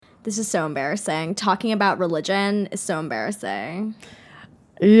This is so embarrassing. Talking about religion is so embarrassing.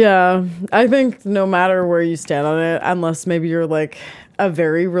 Yeah, I think no matter where you stand on it, unless maybe you're like a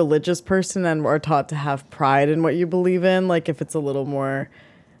very religious person and are taught to have pride in what you believe in, like if it's a little more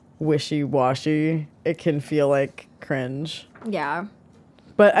wishy-washy, it can feel like cringe. Yeah.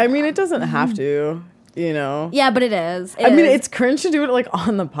 But I mean, it doesn't have to, you know? Yeah, but it is. I mean, it's cringe to do it like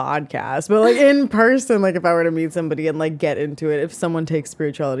on the podcast, but like in person, like if I were to meet somebody and like get into it, if someone takes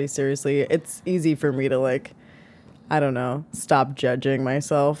spirituality seriously, it's easy for me to like, I don't know, stop judging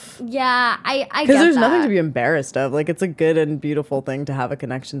myself. Yeah, I get that. Because there's nothing to be embarrassed of. Like, it's a good and beautiful thing to have a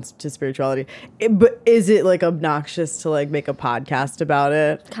connection to spirituality. But is it, like, obnoxious to, like, make a podcast about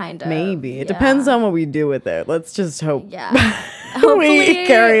it? Kind of. Maybe. It depends on what we do with it. Let's just hope Hopefully, we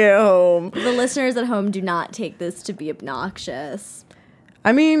carry it home. The listeners at home do not take this to be obnoxious.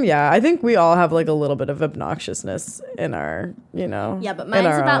 I mean, yeah, I think we all have, like, a little bit of obnoxiousness in our, you know. Yeah, but mine's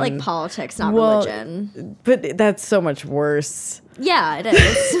about, like, politics, not religion. But that's so much worse. Yeah, it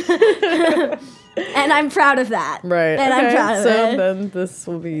is. And I'm proud of that. Right. And I'm proud of it. So then this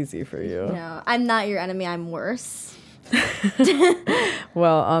will be easy for you. No, I'm not your enemy. I'm worse.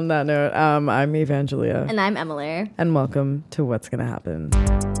 Well, on that note, I'm Evangelia. And I'm Emily. And welcome to What's Gonna Happen.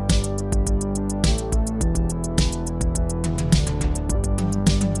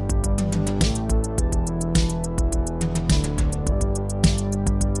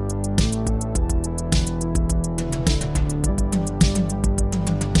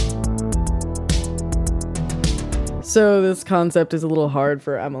 So this concept is a little hard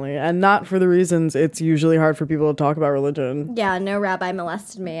for Emily, and not for the reasons it's usually hard for people to talk about religion. Yeah, no rabbi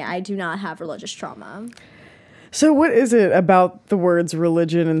molested me. I do not have religious trauma. So what is it about the words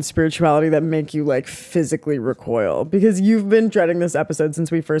religion and spirituality that make you like physically recoil? Because you've been dreading this episode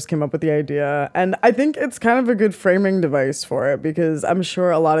since we first came up with the idea, and I think it's kind of a good framing device for it, because I'm sure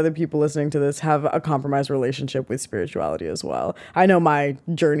a lot of the people listening to this have a compromised relationship with spirituality as well. I know my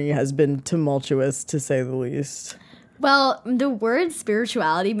journey has been tumultuous, to say the least. Well, the word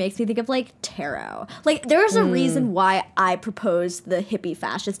spirituality makes me think of, like, tarot. Like, there's a reason why I proposed the hippie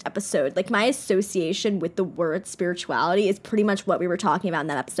fascist episode. Like, my association with the word spirituality is pretty much what we were talking about in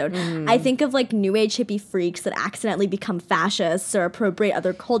that episode. I think of, like, new age hippie freaks that accidentally become fascists or appropriate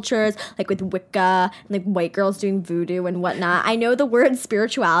other cultures, like with Wicca and, like, white girls doing voodoo and whatnot. I know the word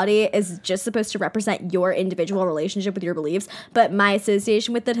spirituality is just supposed to represent your individual relationship with your beliefs, but my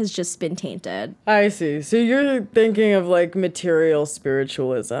association with it has just been tainted. I see. So you're thinking of like material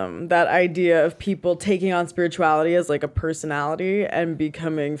spiritualism, that idea of people taking on spirituality as like a personality and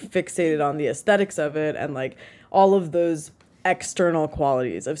becoming fixated on the aesthetics of it and like all of those external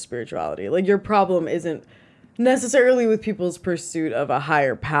qualities of spirituality. Like your problem isn't necessarily with people's pursuit of a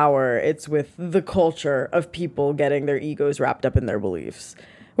higher power, it's with the culture of people getting their egos wrapped up in their beliefs.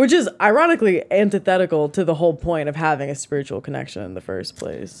 Which is ironically antithetical to the whole point of having a spiritual connection in the first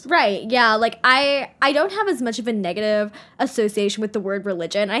place. Right, yeah. Like, I don't have as much of a negative association with the word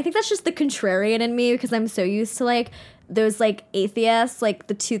religion. I think that's just the contrarian in me because I'm so used to, like, those, like, atheists, like,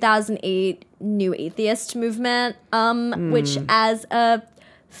 the 2008 New Atheist movement, which as a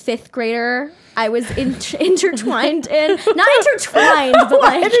fifth grader, I was intertwined in. Not intertwined, but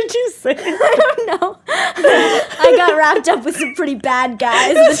like... Why did you say that? I don't know. I got wrapped up with some pretty bad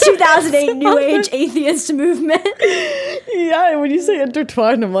guys in the 2008 New Age atheist movement. Yeah, when you say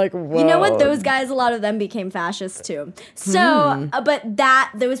intertwined, I'm like, whoa. You know what? Those guys, a lot of them became fascists too. So, but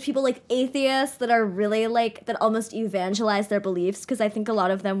those people like atheists that are really like, that almost evangelize their beliefs, because I think a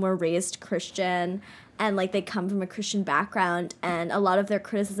lot of them were raised Christian and like they come from a Christian background, and a lot of their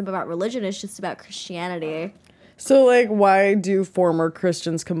criticism about religion is just about Christianity. So, like, why do former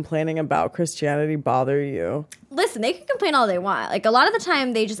Christians complaining about Christianity bother you? Listen, they can complain all they want. Like, a lot of the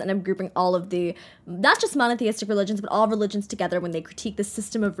time, they just end up grouping all of the, not just monotheistic religions, but all religions together when they critique the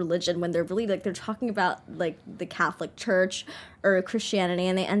system of religion, when they're really, like, they're talking about, like, the Catholic Church or Christianity,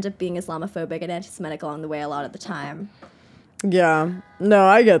 and they end up being Islamophobic and anti-Semitic along the way a lot of the time. Yeah. No,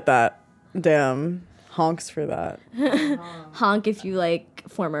 I get that. Damn. Honks for that. Honk if you like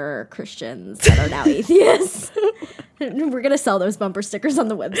former Christians that are now atheists. We're going to sell those bumper stickers on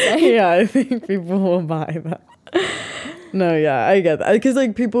the website. Yeah, I think people will buy that. No, yeah, I get that. Because,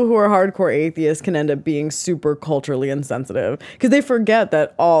 like, people who are hardcore atheists can end up being super culturally insensitive. Because they forget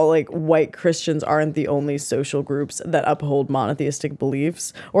that all, like, white Christians aren't the only social groups that uphold monotheistic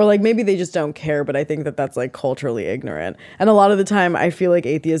beliefs. Or, like, maybe they just don't care, but I think that that's, like, culturally ignorant. And a lot of the time, I feel like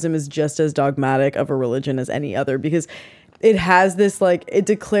atheism is just as dogmatic of a religion as any other. Because it has this, like, it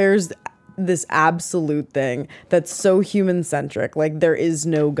declares this absolute thing that's so human-centric. Like, there is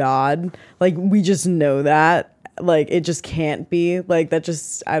no God. Like, we just know that. like it just can't be like that.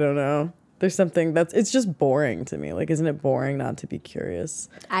 Just, I don't know. There's something it's just boring to me. Like, isn't it boring not to be curious?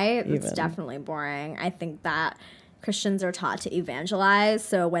 It's definitely boring. I think that Christians are taught to evangelize,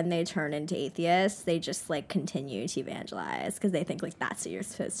 so when they turn into atheists, they just like continue to evangelize because they think like that's what you're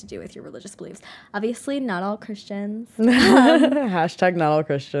supposed to do with your religious beliefs. Obviously, not all Christians. Hashtag not all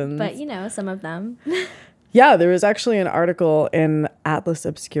Christians. But, you know, some of them. Yeah, there was actually an article in Atlas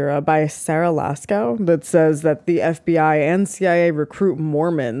Obscura by Sarah Laskow that says that the FBI and CIA recruit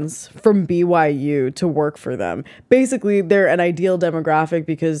Mormons from BYU to work for them. Basically, they're an ideal demographic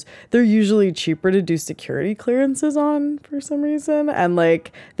because they're usually cheaper to do security clearances on for some reason. And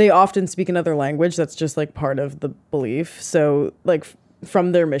like they often speak another language that's just like part of the belief. So like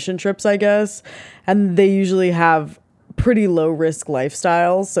from their mission trips, I guess. And they usually have pretty low risk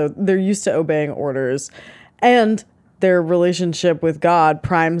lifestyles. So they're used to obeying orders. And their relationship with God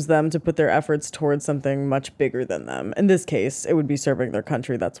primes them to put their efforts towards something much bigger than them. In this case, it would be serving their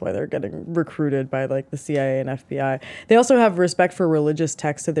country. That's why they're getting recruited by like the CIA and FBI. They also have respect for religious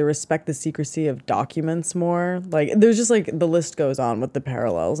texts, so they respect the secrecy of documents more. Like there's just like the list goes on with the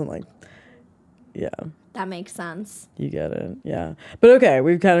parallels and like, yeah. That makes sense. You get it. Yeah. But okay,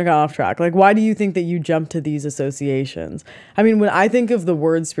 we've kind of gone off track. Like, why do you think that you jump to these associations? I mean, when I think of the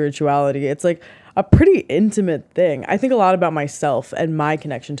word spirituality, it's like a pretty intimate thing. I think a lot about myself and my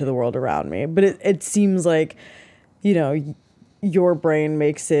connection to the world around me. But it seems like, you know, your brain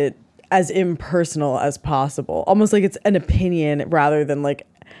makes it as impersonal as possible. Almost like it's an opinion rather than like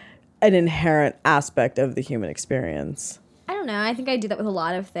an inherent aspect of the human experience. I don't know. I think I do that with a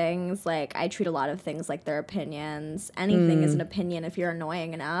lot of things. Like, I treat a lot of things like their opinions. Anything is an opinion if you're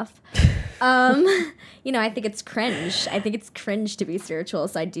annoying enough. You know, I think it's cringe. I think it's cringe to be spiritual,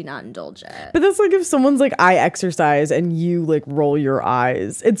 so I do not indulge it. But that's like if someone's like, I exercise and you like roll your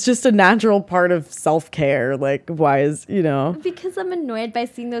eyes. It's just a natural part of self-care. Like, why is, you know? Because I'm annoyed by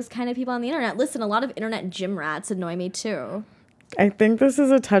seeing those kind of people on the internet. Listen, a lot of internet gym rats annoy me too. I think this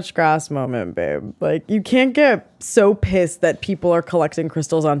is a touch grass moment, babe. Like, you can't get so pissed that people are collecting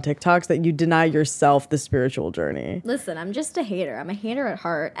crystals on TikToks that you deny yourself the spiritual journey. Listen, I'm just a hater. I'm a hater at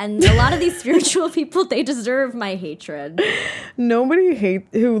heart. And a lot of these spiritual people, they deserve my hatred. Nobody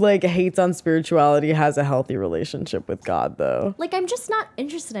who hates on spirituality has a healthy relationship with God, though. Like, I'm just not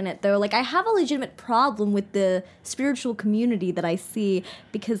interested in it, though. Like, I have a legitimate problem with the spiritual community that I see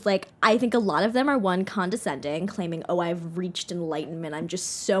because, like, I think a lot of them are, one, condescending, claiming, oh, I've reached enlightenment. I'm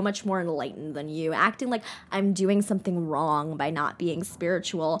just so much more enlightened than you, acting like I'm doing something wrong by not being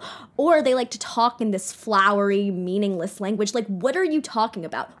spiritual. Or they like to talk in this flowery, meaningless language. Like, what are you talking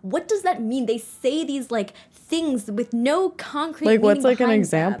about? What does that mean? They say these like things with no concrete meaning. Like, what's like an behind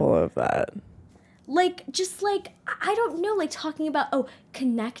example them. of that? Like, just like, I don't know, like talking about, oh,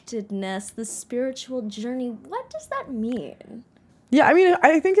 connectedness, the spiritual journey. What does that mean? Yeah, I mean,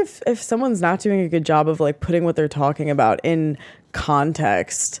 I think if someone's not doing a good job of like putting what they're talking about in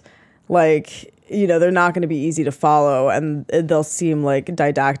context, like, you know, they're not going to be easy to follow and they'll seem like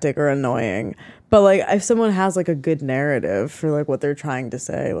didactic or annoying. But like if someone has like a good narrative for like what they're trying to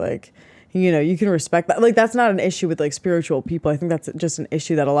say, like, you know, you can respect that. Like, that's not an issue with like spiritual people. I think that's just an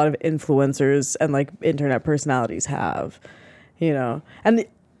issue that a lot of influencers and like internet personalities have, you know. And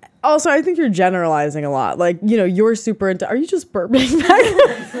also, I think you're generalizing a lot. Like, you know, you're super into... Are you just burping back?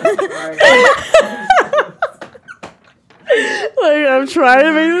 Like, I'm trying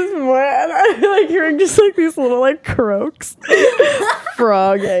to make this more... And I'm, like, hearing just, like, these little, like, croaks.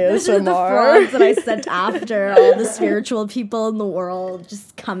 Frog ASMR. These are the frogs that I sent after all the spiritual people in the world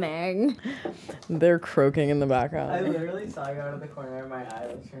just coming. They're croaking in the background. I literally saw you out of the corner of my eye.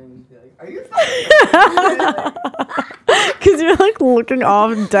 I was trying to be like, are you fucking... Because you're, like, looking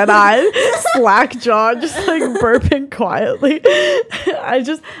off dead-eyed, slack-jawed, just, like, burping quietly.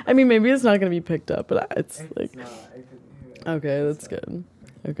 I mean, maybe it's not going to be picked up, but it's, like... Not, I couldn't hear it. Okay, that's good.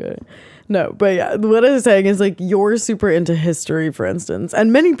 Okay. No, but yeah, what I was saying is like you're super into history, for instance.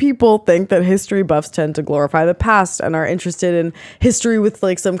 And many people think that history buffs tend to glorify the past and are interested in history with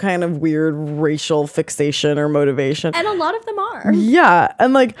like some kind of weird racial fixation or motivation. And a lot of them are. Yeah.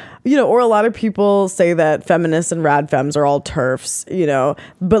 And like, you know, or a lot of people say that feminists and rad femmes are all TERFs, you know,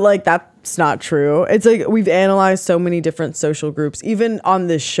 but like that's not true. It's like we've analyzed so many different social groups, even on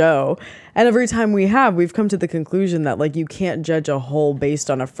this show. And every time we've come to the conclusion that like you can't judge a whole based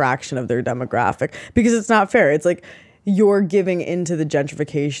on a fraction of their demographic because it's not fair. It's like you're giving into the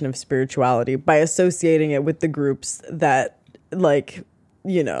gentrification of spirituality by associating it with the groups that like,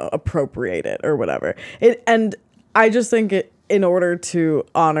 you know, appropriate it or whatever. And I just think in order to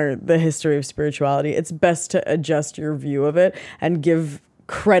honor the history of spirituality, it's best to adjust your view of it and give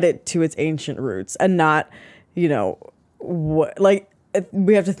credit to its ancient roots and not you know, what, like,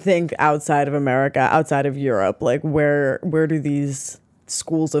 we have to think outside of America, outside of Europe. Like, where do these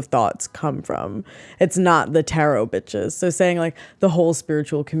schools of thoughts come from? It's not the tarot bitches. So saying like the whole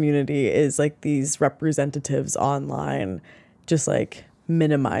spiritual community is like these representatives online just like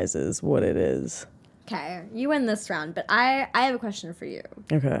minimizes what it is. Okay, you win this round, but I have a question for you.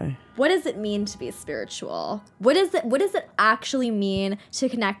 Okay. What does it mean to be spiritual? What does it actually mean to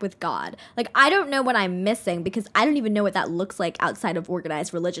connect with God? Like, I don't know what I'm missing because I don't even know what that looks like outside of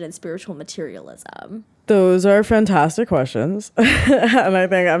organized religion and spiritual materialism. Those are fantastic questions. And I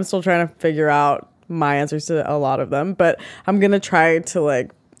think I'm still trying to figure out my answers to a lot of them, but I'm going to try to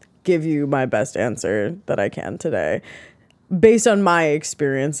like give you my best answer that I can today, based on my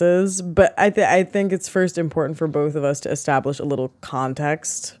experiences. But I think it's first important for both of us to establish a little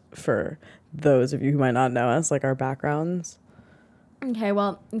context for those of you who might not know us, like our backgrounds. Okay,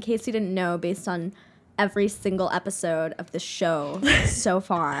 well, in case you didn't know, based on every single episode of the show so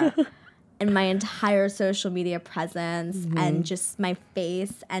far, and my entire social media presence, and just my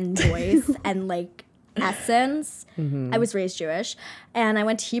face and voice and like essence, I was raised Jewish and I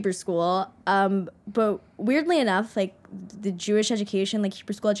went to Hebrew school, but weirdly enough, like the Jewish education, like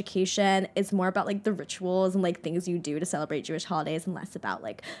Hebrew school education, is more about like the rituals and like things you do to celebrate Jewish holidays and less about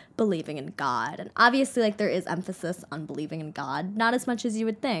like believing in God. And obviously like there is emphasis on believing in God, not as much as you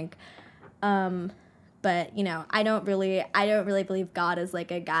would think, but you know, I don't really believe God is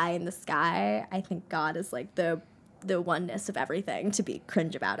like a guy in the sky. I think God is like the oneness of everything, to be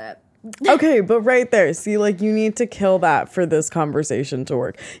cringe about it. Okay, but right there, see, like, you need to kill that for this conversation to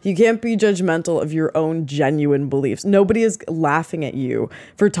work. You can't be judgmental of your own genuine beliefs. Nobody is laughing at you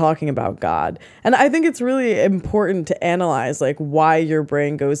for talking about God. And I think it's really important to analyze, like, why your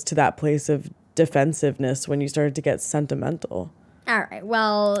brain goes to that place of defensiveness when you start to get sentimental. All right,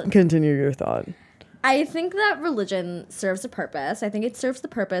 well, Continue your thought. I think that religion serves a purpose. I think it serves the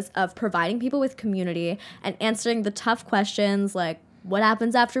purpose of providing people with community and answering the tough questions like, what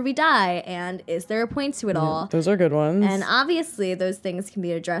happens after we die, and is there a point to it all? Those are good ones. And obviously those things can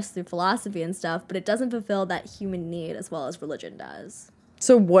be addressed through philosophy and stuff, but it doesn't fulfill that human need as well as religion does.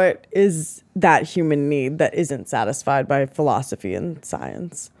 So what is that human need that isn't satisfied by philosophy and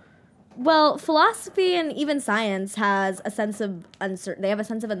science? Well, philosophy and even science has a sense of they have a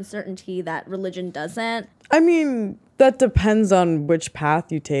sense of uncertainty that religion doesn't. I mean, that depends on which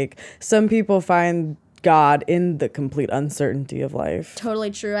path you take. Some people find God in the complete uncertainty of life. Totally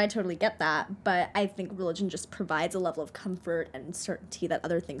true. I totally get that. But I think religion just provides a level of comfort and certainty that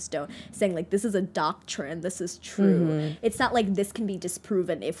other things don't. Saying, like, this is a doctrine, this is true. Mm-hmm. It's not like this can be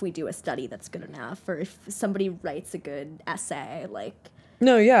disproven if we do a study that's good enough, or if somebody writes a good essay, like...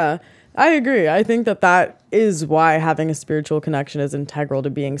 No, yeah. I agree. I think that is why having a spiritual connection is integral to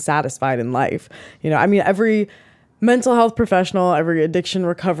being satisfied in life. You know, I mean, every mental health professional, every addiction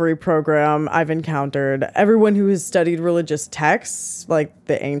recovery program I've encountered, everyone who has studied religious texts, like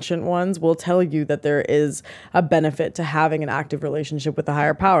the ancient ones, will tell you that there is a benefit to having an active relationship with a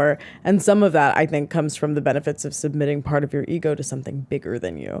higher power. And some of that, I think, comes from the benefits of submitting part of your ego to something bigger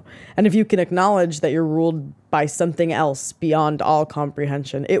than you. And if you can acknowledge that you're ruled by something else beyond all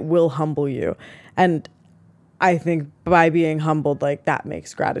comprehension, it will humble you. And I think by being humbled, like, that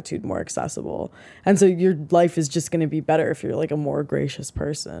makes gratitude more accessible. And so your life is just going to be better if you're like a more gracious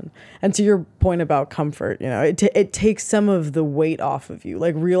person. And to your point about comfort, you know, it takes some of the weight off of you.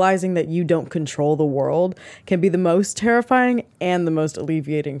 Like, realizing that you don't control the world can be the most terrifying and the most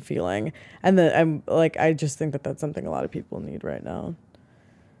alleviating feeling. And I just think that that's something a lot of people need right now.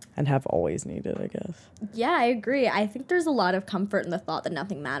 And have always needed, I guess. Yeah, I agree. I think there's a lot of comfort in the thought that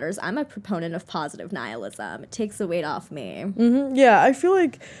nothing matters. I'm a proponent of positive nihilism. It takes the weight off me. Mm-hmm. Yeah, I feel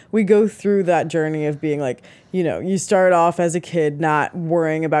like we go through that journey of being like, you know, you start off as a kid not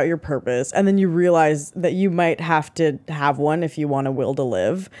worrying about your purpose, and then you realize that you might have to have one if you want a will to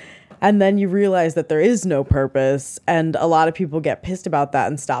live. And then you realize that there is no purpose, and a lot of people get pissed about that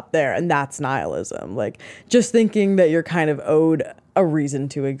and stop there, and that's nihilism. Like, just thinking that you're kind of owed a reason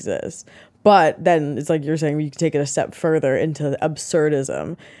to exist. But then it's like you're saying, you can take it a step further into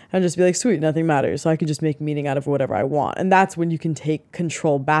absurdism and just be like, sweet, nothing matters, so I can just make meaning out of whatever I want. And that's when you can take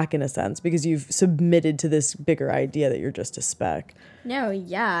control back, in a sense, because you've submitted to this bigger idea that you're just a speck. No,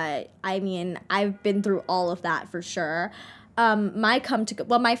 yeah. I mean, I've been through all of that for sure. My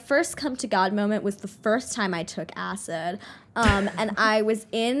first come to God moment was the first time I took acid. And I was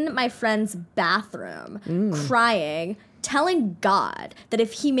in my friend's bathroom crying, telling God that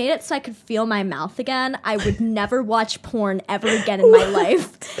if he made it so I could feel my mouth again, I would never watch porn ever again in my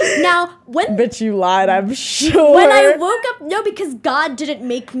life. Now, Bitch, you lied, I'm sure. When I woke up, no, because God didn't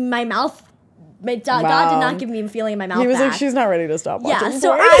make my mouth God did not give me a feeling in my mouth. He was back. like, she's not ready to stop watching porn.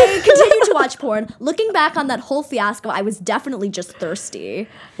 So I continued to watch porn. Looking back on that whole fiasco, I was definitely just thirsty.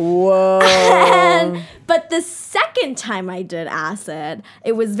 Whoa. But the second time I did acid,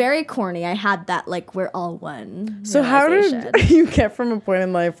 it was very corny. I had that, like, we're all one. So how did you get from a point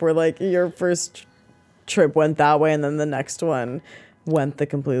in life where, like, your first trip went that way and then the next one went the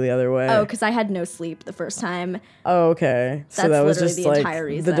completely other way? Oh, because I had no sleep the first time. Oh, okay. So that was just the like entire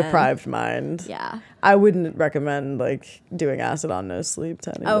reason. the deprived mind. Yeah. I wouldn't recommend like doing acid on no sleep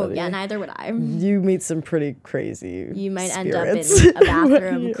to anybody. Oh, yeah, neither would I. You meet some pretty crazy You might spirits. end up in a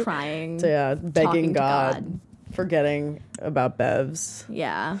bathroom crying. So yeah, begging to God, forgetting about bevs.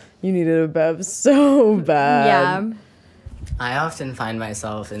 Yeah. You needed a bev so bad. Yeah. I often find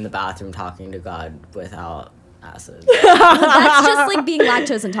myself in the bathroom talking to God without acid. That's just like being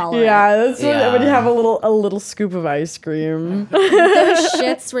lactose intolerant. Yeah, that's when you have a little scoop of ice cream. Those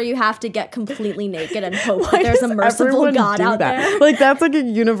shits where you have to get completely naked and hope that there's a merciful God out there. Like that's like a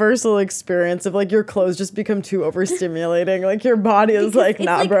universal experience of like your clothes just become too overstimulating. Like your body is like,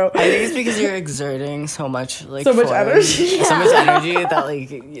 nah, like, bro. I think it's because you're exerting so much like so much energy. Yeah. So much energy that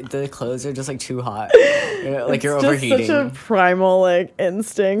like the clothes are just like too hot. Like you're overheating. It's just such a primal like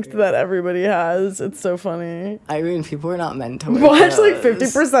instinct that everybody has. It's so funny. I mean, people are not meant to wear watch clothes.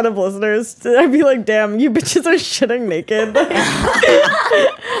 Like 50% of listeners. I'd be like, damn, you bitches are shitting naked.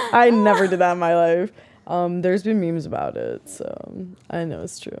 I never did that in my life. There's been memes about it, so I know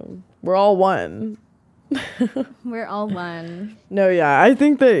it's true. We're all one. We're all one. No, yeah. I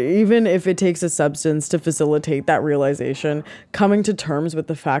think that even if it takes a substance to facilitate that realization, coming to terms with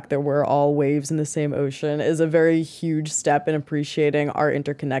the fact that we're all waves in the same ocean is a very huge step in appreciating our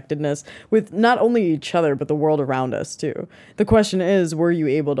interconnectedness with not only each other, but the world around us too. The question is, were you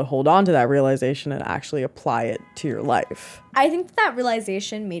able to hold on to that realization and actually apply it to your life? I think that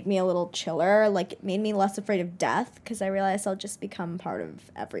realization made me a little chiller. Like, it made me less afraid of death because I realized I'll just become part of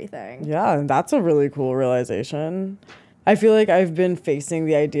everything. Yeah, that's a really cool realization. I feel like I've been facing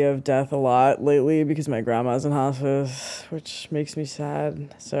the idea of death a lot lately because my grandma's in hospice, which makes me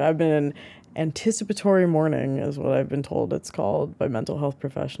sad. So I've been in anticipatory mourning is what I've been told it's called by mental health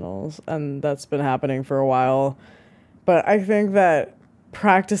professionals. And that's been happening for a while. But I think that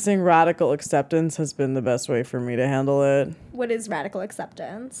practicing radical acceptance has been the best way for me to handle it. What is radical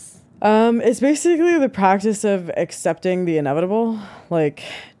acceptance? It's basically the practice of accepting the inevitable, like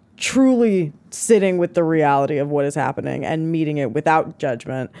truly sitting with the reality of what is happening and meeting it without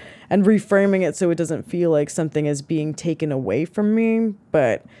judgment and reframing it so it doesn't feel like something is being taken away from me,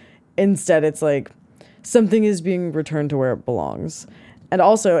 but instead it's like something is being returned to where it belongs. And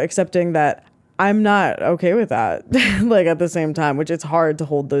also accepting that I'm not okay with that, like at the same time, which it's hard to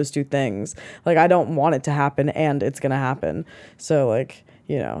hold those two things. Like I don't want it to happen and it's going to happen. So like,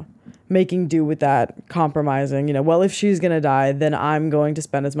 you know, making do with that, compromising, you know, well, if she's going to die, then I'm going to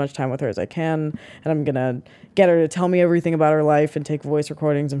spend as much time with her as I can. And I'm going to get her to tell me everything about her life and take voice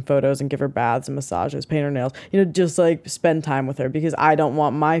recordings and photos and give her baths and massages, paint her nails, you know, just like spend time with her because I don't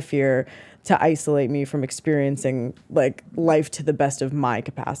want my fear to isolate me from experiencing like life to the best of my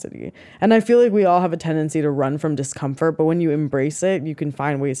capacity. And I feel like we all have a tendency to run from discomfort, but when you embrace it, you can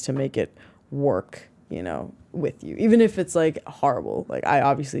find ways to make it work, you know, with you, even if it's like horrible. Like I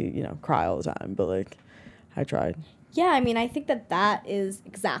obviously, you know, cry all the time, but like I tried. Yeah, I mean, I think that is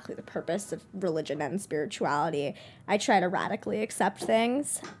exactly the purpose of religion and spirituality. I try to radically accept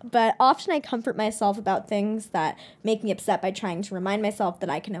things, but often I comfort myself about things that make me upset by trying to remind myself that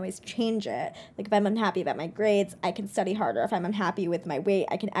I can always change it. Like if I'm unhappy about my grades, I can study harder. If I'm unhappy with my weight,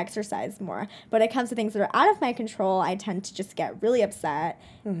 I can exercise more. But when it comes to things that are out of my control, I tend to just get really upset.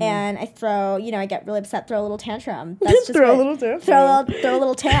 Mm-hmm. And I get really upset, throw a little tantrum. That's just throw a little tantrum. Throw a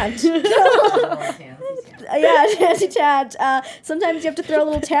little tant. Yeah, tant. Sometimes you have to throw a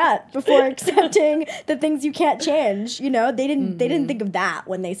little tant before accepting the things you can't change. You know, they didn't think of that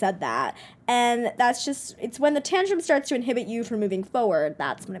when they said that. And that's just, it's when the tantrum starts to inhibit you from moving forward,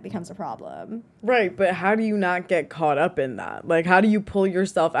 that's when it becomes a problem. Right, but how do you not get caught up in that? Like, how do you pull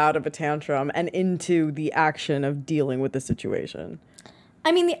yourself out of a tantrum and into the action of dealing with the situation?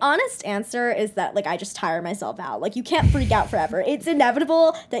 I mean, the honest answer is that, like, I just tire myself out. Like, you can't freak out forever. It's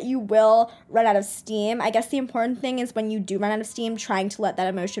inevitable that you will run out of steam. I guess the important thing is when you do run out of steam, trying to let that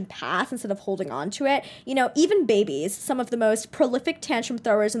emotion pass instead of holding on to it. You know, even babies, some of the most prolific tantrum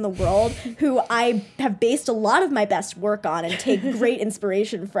throwers in the world, who I have based a lot of my best work on and take great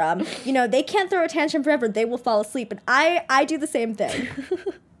inspiration from, you know, they can't throw a tantrum forever. They will fall asleep. And I do the same thing.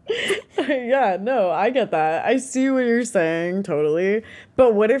 Yeah, no, I get that. I see what you're saying, totally.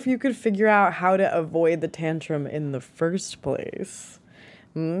 But what if you could figure out how to avoid the tantrum in the first place?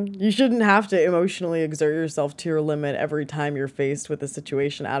 You shouldn't have to emotionally exert yourself to your limit every time you're faced with a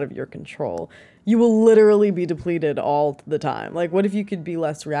situation out of your control. You will literally be depleted all the time. Like, what if you could be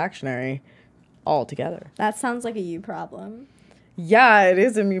less reactionary altogether? That sounds like a you problem. Yeah, it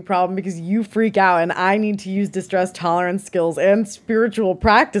is a me problem because you freak out and I need to use distress tolerance skills and spiritual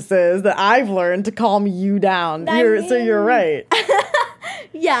practices that I've learned to calm you down. So you're right.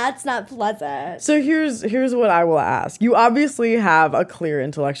 Yeah, it's not pleasant. So here's what I will ask. You obviously have a clear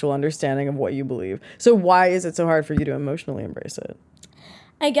intellectual understanding of what you believe. So why is it so hard for you to emotionally embrace it?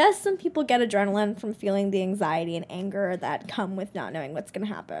 I guess some people get adrenaline from feeling the anxiety and anger that come with not knowing what's going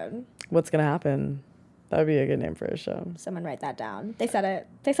to happen. What's going to happen? That would be a good name for a show. Someone write that down. They said it.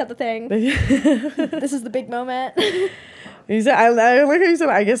 They said the thing. This is the big moment. You said, I like how you said,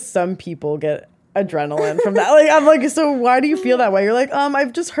 I guess some people get adrenaline from that. Like, I'm like, so why do you feel that way? You're like,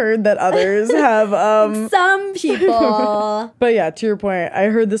 I've just heard that others have, Some people. But yeah, to your point, I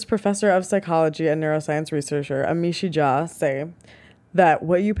heard this professor of psychology and neuroscience researcher, Amishi Jha, say that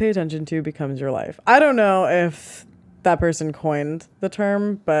what you pay attention to becomes your life. I don't know if that person coined the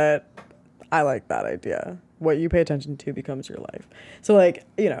term, but I like that idea. What you pay attention to becomes your life. So like,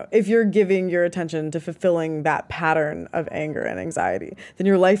 if you're giving your attention to fulfilling that pattern of anger and anxiety, then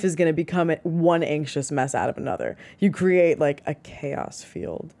your life is going to become one anxious mess out of another. You create like a chaos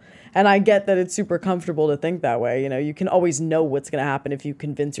field. And I get that it's super comfortable to think that way. You can always know what's going to happen if you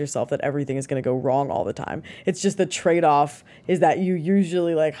convince yourself that everything is going to go wrong all the time. It's just the trade-off is that you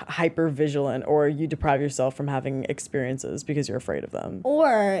usually like hyper vigilant or you deprive yourself from having experiences because you're afraid of them.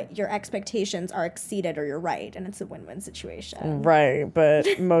 Or your expectations are exceeded or you're right and it's a win-win situation. Right.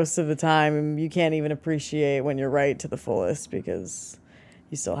 But most of the time you can't even appreciate when you're right to the fullest because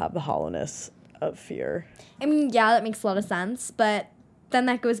you still have the hollowness of fear. I mean, yeah, that makes a lot of sense. But then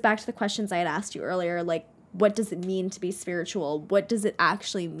that goes back to the questions I had asked you earlier, like, what does it mean to be spiritual? What does it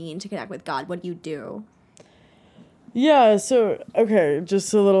actually mean to connect with God? What do you do? Yeah, so, okay,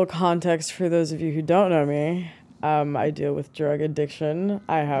 just a little context for those of you who don't know me. I deal with drug addiction.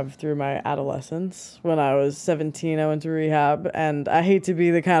 I have through my adolescence. When I was 17, I went to rehab, and I hate to be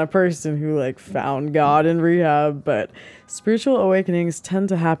the kind of person who, like, found God in rehab, but spiritual awakenings tend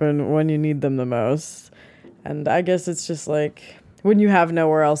to happen when you need them the most. And I guess it's just, like, when you have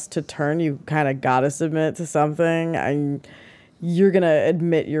nowhere else to turn, you kind of gotta submit to something, and you're gonna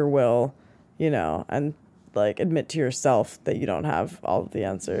admit your will, and like admit to yourself that you don't have all of the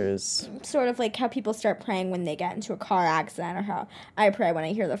answers. Sort of like how people start praying when they get into a car accident, or how I pray when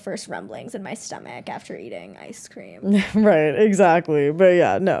I hear the first rumblings in my stomach after eating ice cream. Right, exactly. But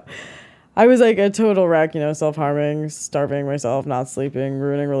yeah, no. I was like a total wreck, self-harming, starving myself, not sleeping,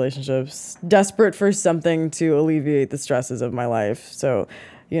 ruining relationships, desperate for something to alleviate the stresses of my life. So,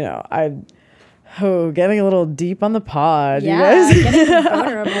 getting a little deep on the pod, yeah, you guys. Getting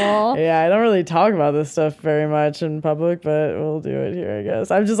vulnerable. Yeah, I don't really talk about this stuff very much in public, but we'll do it here, I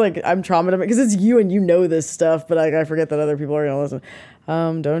guess. I'm just like, I'm traumatized because it's you and you know this stuff, but I forget that other people are going to listen.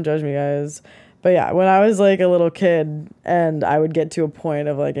 Don't judge me, guys. But yeah, when I was like a little kid and I would get to a point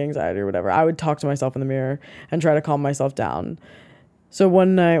of like anxiety or whatever, I would talk to myself in the mirror and try to calm myself down. So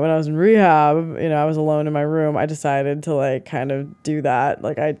one night when I was in rehab, I was alone in my room. I decided to like kind of do that.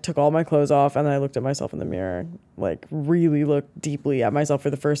 Like I took all my clothes off and then I looked at myself in the mirror, like really looked deeply at myself for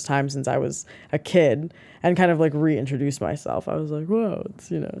the first time since I was a kid and kind of like reintroduced myself. I was like, whoa,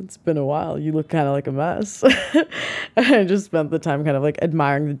 it's been a while. You look kind of like a mess. And I just spent the time kind of like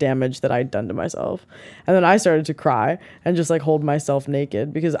admiring the damage that I'd done to myself. And then I started to cry and just like hold myself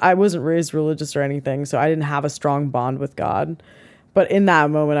naked because I wasn't raised religious or anything. So I didn't have a strong bond with God. But in that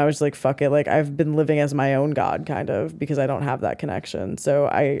moment, I was just like, fuck it. Like, I've been living as my own God, kind of, because I don't have that connection. So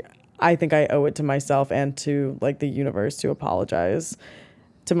I think I owe it to myself and to, like, the universe to apologize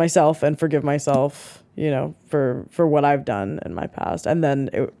to myself and forgive myself, for what I've done in my past. And then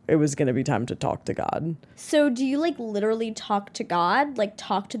it was going to be time to talk to God. So do you, like, literally talk to God? Like,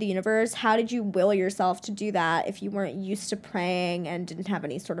 talk to the universe? How did you will yourself to do that if you weren't used to praying and didn't have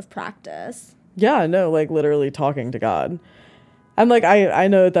any sort of practice? Yeah, no, like, literally talking to God. And, like, I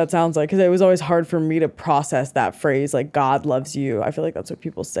know that sounds like, because it was always hard for me to process that phrase, like, God loves you. I feel like that's what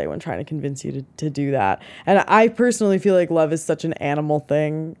people say when trying to convince you to do that. And I personally feel like love is such an animal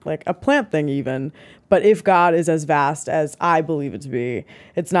thing, like a plant thing even. But if God is as vast as I believe it to be,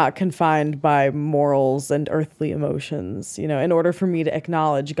 it's not confined by morals and earthly emotions. You know, in order for me to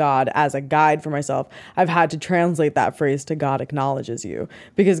acknowledge God as a guide for myself, I've had to translate that phrase to God acknowledges you,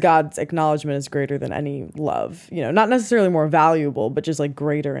 because God's acknowledgement is greater than any love. You know, not necessarily more valuable, but just like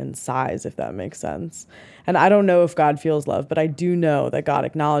greater in size, if that makes sense. And I don't know if God feels love, but I do know that God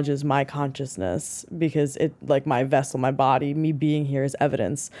acknowledges my consciousness, because it, like, my vessel, my body, me being here is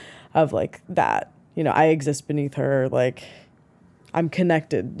evidence of like that. You know, I exist beneath her, like I'm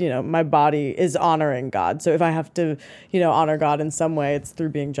connected, you know, my body is honoring God. So if I have to, you know, honor God in some way, it's through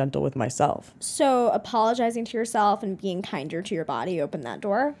being gentle with myself. So apologizing to yourself and being kinder to your body opened that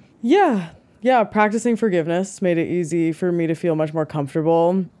door? Yeah. Yeah. Practicing forgiveness made it easy for me to feel much more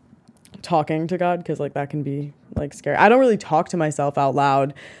comfortable talking to God, because like that can be like scary. I don't really talk to myself out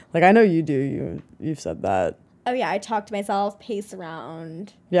loud. Like I know you do. You've said that. Oh, yeah, I talk to myself, pace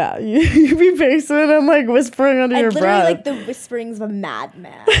around. Yeah, you be pacing and, like, whispering under your breath. Literally, like, the whisperings of a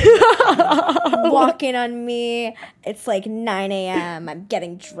madman. Walking on me. It's, like, 9 a.m. I'm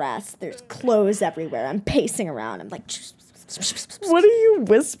getting dressed. There's clothes everywhere. I'm pacing around. I'm, like... What are you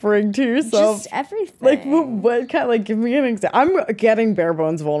whispering to yourself? Just everything. Like, what kind of, like, give me an example. I'm getting bare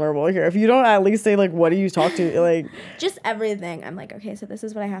bones vulnerable here. If you don't at least say, like, what do you talk to, like... Just everything. I'm like, okay, so this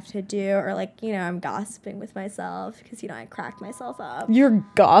is what I have to do. Or, like, you know, I'm gossiping with myself because, you know, I cracked myself up. You're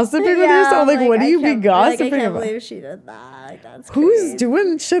gossiping with yourself? Like, what do you be gossiping about? I can't about? believe she did that. Like, that's Who's crazy.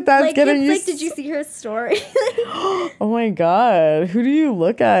 doing shit that's like, getting you... Like, did you see her story? Oh, my God. Who do you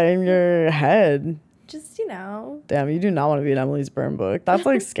look at in your head? Just, you know. Damn, you do not want to be in Emily's burn book. That's,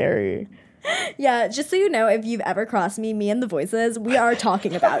 like, scary. Yeah, just so you know, if you've ever crossed me and the voices, we are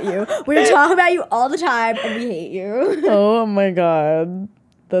talking about you. We're talking about you all the time, and we hate you. Oh, my God.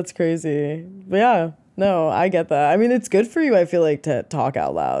 That's crazy. But, yeah, no, I get that. I mean, it's good for you, I feel like, to talk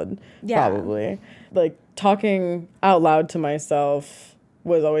out loud, probably. Like, talking out loud to myself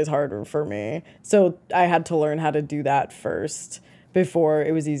was always harder for me. So I had to learn how to do that first before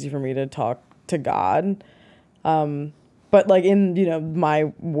it was easy for me to talk to God. But like in, you know,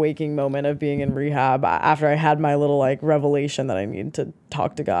 my waking moment of being in rehab, after I had my little like revelation that I need to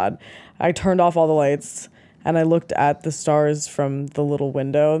talk to God, I turned off all the lights and I looked at the stars from the little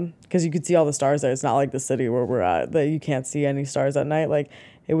window, because you could see all the stars there. It's not like the city where we're at that you can't see any stars at night. Like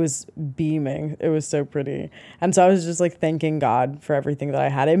it was beaming. It was so pretty. And so I was just like thanking God for everything that I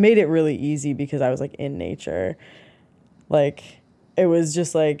had. It made it really easy because I was like in nature. Like it was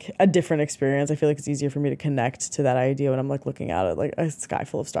just like a different experience. I feel like it's easier for me to connect to that idea when I'm like looking at it, like a sky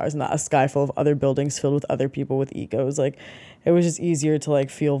full of stars, not a sky full of other buildings filled with other people with egos. Like it was just easier to like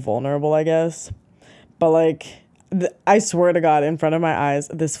feel vulnerable, I guess. But like, I swear to God, in front of my eyes,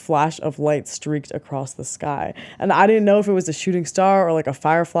 this flash of light streaked across the sky. And I didn't know if it was a shooting star or like a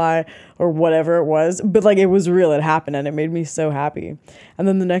firefly or whatever it was, but like it was real. It happened and it made me so happy. And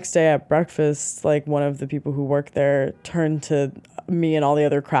then the next day at breakfast, like one of the people who worked there turned to me and all the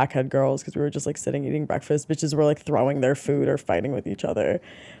other crackhead girls, because we were just like sitting eating breakfast. Bitches were like throwing their food or fighting with each other.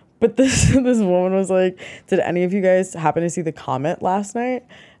 But this woman was like, did any of you guys happen to see the comet last night?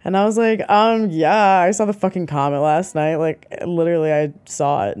 And I was like, yeah, I saw the fucking comet last night. Like, literally, I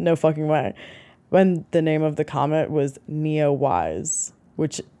saw it. No fucking way. When the name of the comet was Neo-Wise,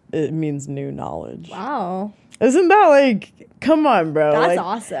 which it means new knowledge. Wow. Isn't that like, come on, bro. That's like,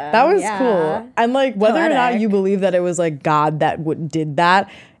 awesome. That was cool. And like, whether or not you believe that it was like God that did that,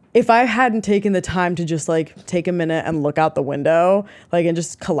 if I hadn't taken the time to just like take a minute and look out the window, like, and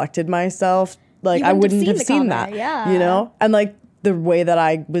just collected myself, like I wouldn't have seen that, you know? And like the way that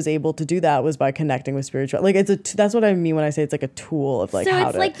I was able to do that was by connecting with spiritual. Like that's what I mean when I say it's like a tool of like so how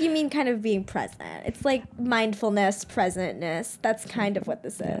it's like, you mean kind of being present. It's like mindfulness, presentness. That's kind of what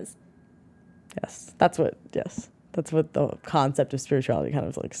this is. Yes, that's what the concept of spirituality kind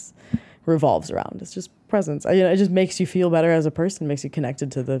of like revolves around. It's just presence. You know, it just makes you feel better as a person, makes you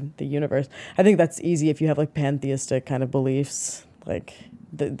connected to the universe. I think that's easy if you have like pantheistic kind of beliefs, like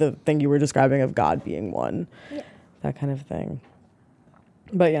the thing you were describing of God being one, that kind of thing.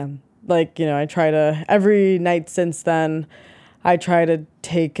 But yeah, like, you know, I try to, every night since then, I try to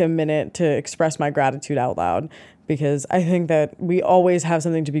take a minute to express my gratitude out loud, because I think that we always have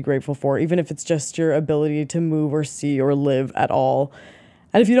something to be grateful for, even if it's just your ability to move or see or live at all.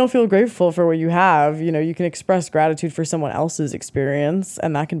 And if you don't feel grateful for what you have, you know, you can express gratitude for someone else's experience,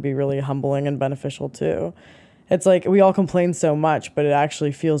 and that can be really humbling and beneficial too. It's like we all complain so much, but it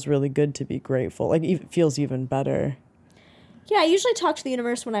actually feels really good to be grateful. Like it feels even better. Yeah, I usually talk to the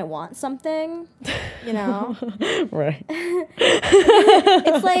universe when I want something. you know? Right.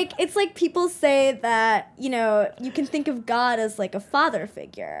 It's like people say that, you know, you can think of God as like a father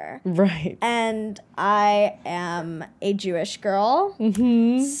figure. Right. And I am a Jewish girl.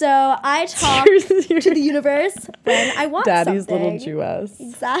 Mm-hmm. So I talk to the universe when I want Daddy's something. little Jewess.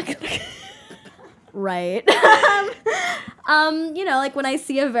 Exactly. Right. You know, like when I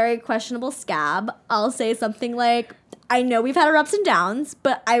see a very questionable scab, I'll say something like, I know we've had our ups and downs,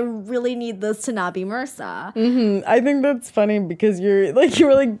 but I really need this to not be MRSA. Mm-hmm. I think that's funny because you're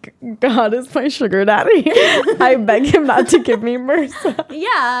like, God is my sugar daddy. I beg him not to give me MRSA.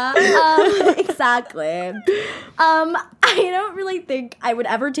 Yeah, exactly. I don't really think I would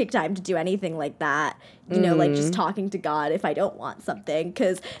ever take time to do anything like that. You know, like just talking to God if I don't want something.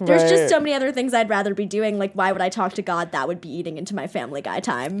 Because there's just so many other things I'd rather be doing. Like, why would I talk to God? That would be eating into my Family Guy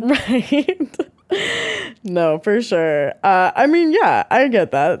time. Right. No, for sure. I mean, yeah, I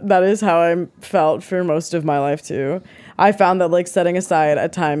get that. That is how I felt for most of my life, too. I found that, like, setting aside a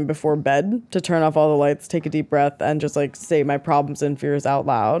time before bed to turn off all the lights, take a deep breath, and just, like, say my problems and fears out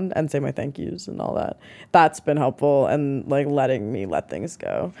loud and say my thank yous and all that. That's been helpful and, like, letting me let things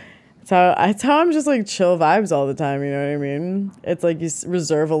go. It's how I'm just like chill vibes all the time, you know what I mean? It's like you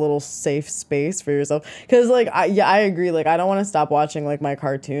reserve a little safe space for yourself. Because like, I agree. Like, I don't want to stop watching like my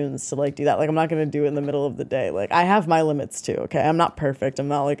cartoons to like do that. Like, I'm not going to do it in the middle of the day. Like, I have my limits too, okay? I'm not perfect. I'm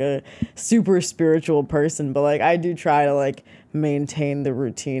not like a super spiritual person, but like I do try to like maintain the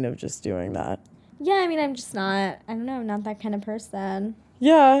routine of just doing that. Yeah, I mean, I'm just not, I don't know, not that kind of person.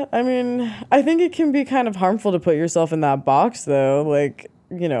 Yeah, I mean, I think it can be kind of harmful to put yourself in that box though. Like,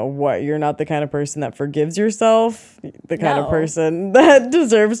 you know, what, you're not the kind of person that forgives yourself, the kind of person that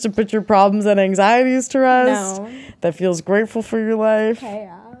deserves to put your problems and anxieties to rest, that feels grateful for your life.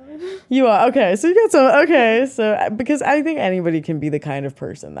 Okay, you are. Okay, so you got some, okay, so, because I think anybody can be the kind of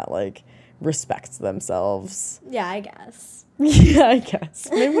person that, like, respects themselves. Yeah, I guess. Yeah, I guess.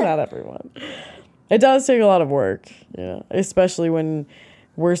 Maybe not everyone. It does take a lot of work, yeah, especially when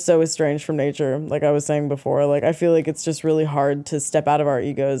we're so estranged from nature. Like I was saying before, like I feel like it's just really hard to step out of our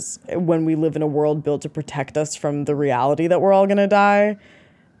egos when we live in a world built to protect us from the reality that we're all going to die.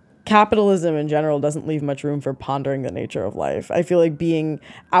 Capitalism in general doesn't leave much room for pondering the nature of life. I feel like being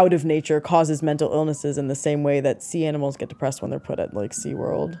out of nature causes mental illnesses in the same way that sea animals get depressed when they're put at like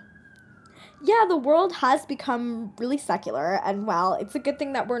SeaWorld. Yeah, the world has become really secular, and while it's a good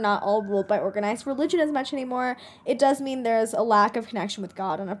thing that we're not all ruled by organized religion as much anymore, it does mean there's a lack of connection with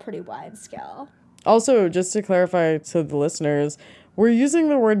God on a pretty wide scale. Also, just to clarify to the listeners, we're using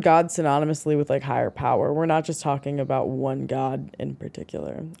the word God synonymously with like higher power. We're not just talking about one God in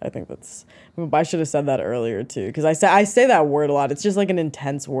particular. I think I should have said that earlier too, because I say that word a lot. It's just like an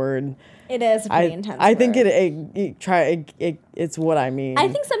intense word. It is a pretty intense word. I think it's what I mean. I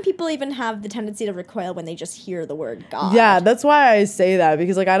think some people even have the tendency to recoil when they just hear the word God. Yeah, that's why I say that,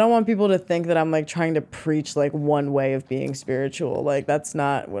 because like I don't want people to think that I'm like trying to preach like one way of being spiritual. Like that's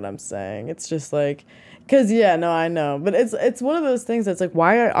not what I'm saying. It's just like, because yeah, no, I know, but it's one of those things that's like,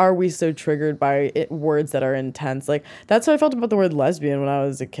 why are we so triggered by words that are intense? Like that's how I felt about the word lesbian when I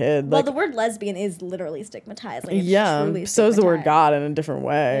was a kid. Well, like, the word lesbian is literally stigmatized. Like, it's yeah, truly so is the word stigmatized. God in a different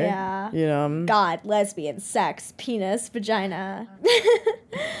way. Yeah. You know? God, lesbian, sex, penis, vagina.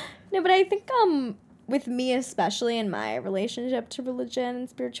 No, but I think with me, especially in my relationship to religion and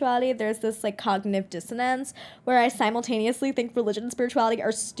spirituality, there's this like cognitive dissonance where I simultaneously think religion and spirituality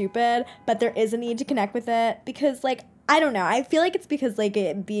are stupid, but there is a need to connect with it because like, I don't know. I feel like it's because like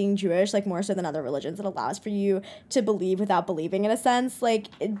it being Jewish, like more so than other religions, it allows for you to believe without believing in a sense. Like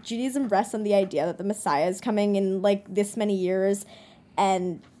Judaism rests on the idea that the Messiah is coming in like this many years,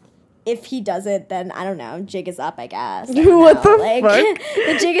 and if he does it, then I don't know. Jig is up, I guess. What know. the like, fuck?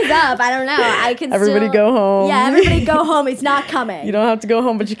 The jig is up. I don't know. I can. Everybody still, go home. Yeah, everybody go home. He's not coming. You don't have to go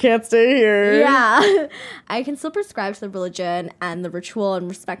home, but you can't stay here. Yeah, I can still prescribe to the religion and the ritual and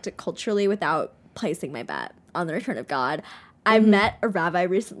respect it culturally without placing my bet on the return of God. I met a rabbi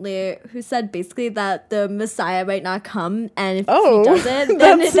recently who said basically that the Messiah might not come, and if he doesn't,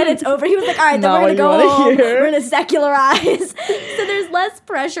 then it's over. He was like, all right, then we're going to go home. We're going to secularize. So there's less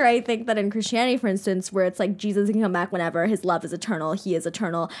pressure, I think, than in Christianity, for instance, where it's like Jesus can come back whenever. His love is eternal. He is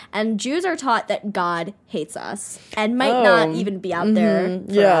eternal. And Jews are taught that God hates us and might not even be out there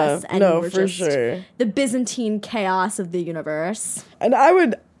for us. And we're for just sure. the Byzantine chaos of the universe. And I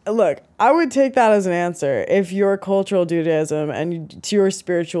would take that as an answer if your cultural Judaism and your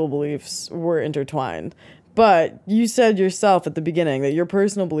spiritual beliefs were intertwined. But you said yourself at the beginning that your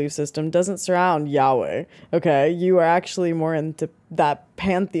personal belief system doesn't surround Yahweh, okay? You are actually more into that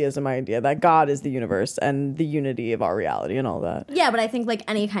pantheism idea that God is the universe and the unity of our reality and all that. Yeah, but I think like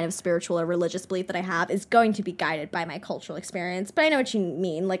any kind of spiritual or religious belief that I have is going to be guided by my cultural experience. But I know what you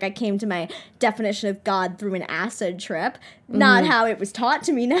mean. Like I came to my definition of God through an acid trip, not how it was taught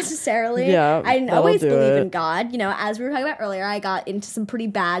to me necessarily. Yeah, I didn't always believe it. in God. You know, as we were talking about earlier, I got into some pretty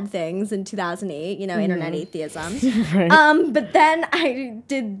bad things in 2008, you know, internet atheism. Right. But then I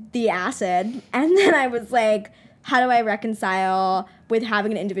did the acid, and then I was like, how do I reconcile with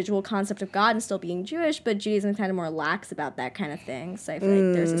having an individual concept of God and still being Jewish, but Judaism is kind of more lax about that kind of thing. So I feel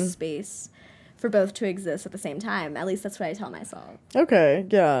like there's a space for both to exist at the same time. At least that's what I tell myself. Okay,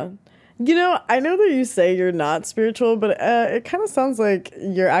 yeah. You know, I know that you say you're not spiritual, but it kind of sounds like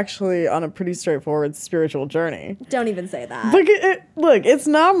you're actually on a pretty straightforward spiritual journey. Don't even say that. Look, it's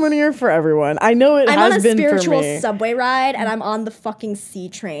not linear for everyone. I know it has been for me. I'm on a spiritual subway ride, and I'm on the fucking C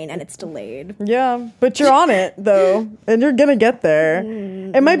train, and it's delayed. Yeah, but you're on it, though, and you're gonna get there.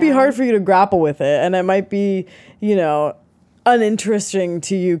 It might be hard for you to grapple with it, and it might be, you know, uninteresting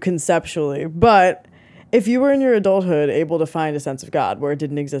to you conceptually, but if you were in your adulthood able to find a sense of God where it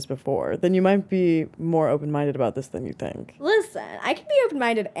didn't exist before, then you might be more open-minded about this than you think. Listen, I can be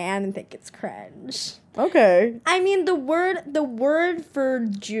open-minded and think it's cringe. Okay. I mean, the word for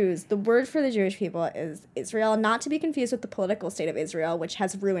Jews, the word for the Jewish people is Israel, not to be confused with the political state of Israel, which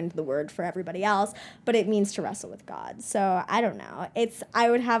has ruined the word for everybody else, but it means to wrestle with God. So, I don't know. I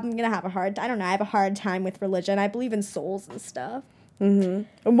have a hard time with religion. I believe in souls and stuff.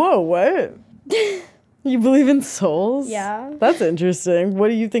 Mm-hmm. Whoa, what? You believe in souls? Yeah. That's interesting. What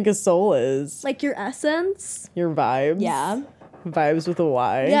do you think a soul is? Like your essence? Your vibes? Yeah. Vibes with a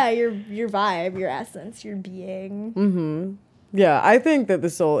Y? Yeah, your vibe, your essence, your being. Mm-hmm. Yeah, I think that the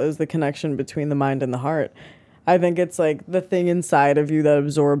soul is the connection between the mind and the heart. I think it's like the thing inside of you that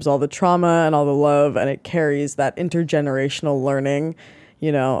absorbs all the trauma and all the love, and it carries that intergenerational learning.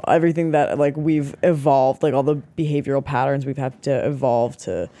 You know, everything that like we've evolved, like all the behavioral patterns we've had to evolve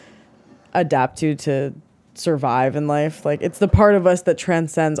to adapt to survive in life. Like it's the part of us that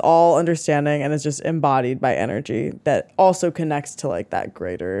transcends all understanding and is just embodied by energy that also connects to like that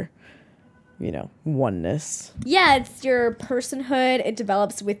greater, you know, oneness. Yeah, it's your personhood. It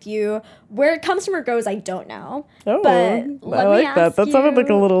develops with you. Where it comes from or goes, I don't know. Oh, but I like that. That sounded like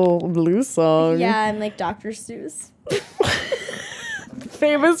a little blues song. Yeah, I'm like Dr. Seuss.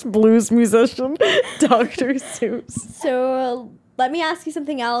 Famous blues musician, Dr. Seuss. So let me ask you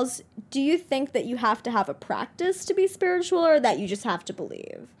something else. Do you think that you have to have a practice to be spiritual, or that you just have to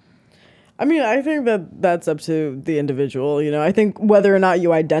believe? I mean, I think that that's up to the individual. You know, I think whether or not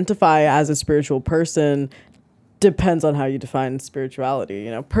you identify as a spiritual person depends on how you define spirituality.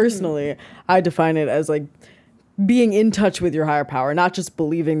 You know, personally, I define it as like being in touch with your higher power, not just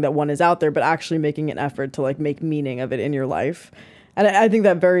believing that one is out there, but actually making an effort to like make meaning of it in your life. And I think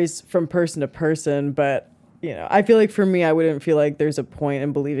that varies from person to person, but you know, I feel like for me, I wouldn't feel like there's a point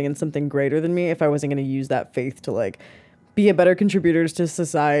in believing in something greater than me if I wasn't going to use that faith to like be a better contributor to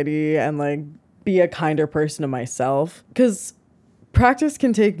society and like be a kinder person to myself. Because practice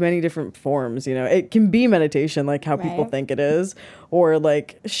can take many different forms. You know, it can be meditation, like how people think it is, or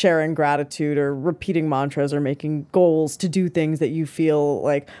like sharing gratitude or repeating mantras or making goals to do things that you feel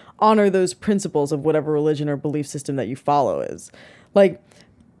like honor those principles of whatever religion or belief system that you follow is. Like,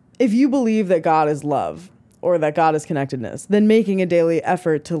 if you believe that God is love, or that God is connectedness, then making a daily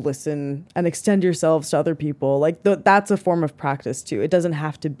effort to listen and extend yourselves to other people, like that's a form of practice too. It doesn't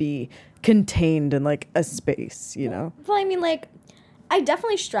have to be contained in like a space, you know? Well, I mean, like, I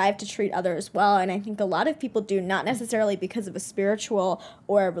definitely strive to treat others well, and I think a lot of people do, not necessarily because of a spiritual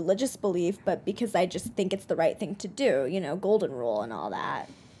or a religious belief, but because I just think it's the right thing to do, you know, golden rule and all that.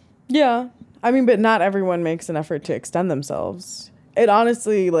 Yeah. I mean, but not everyone makes an effort to extend themselves. It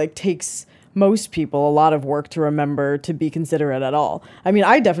honestly, like, takes most people a lot of work to remember to be considerate at all. I mean,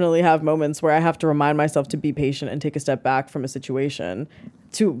 I definitely have moments where I have to remind myself to be patient and take a step back from a situation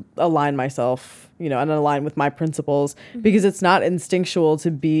to align myself, you know, and align with my principles, because it's not instinctual to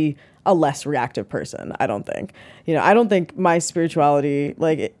be a less reactive person, I don't think. You know, I don't think my spirituality,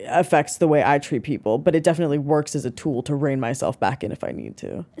 like, it affects the way I treat people, but it definitely works as a tool to rein myself back in if I need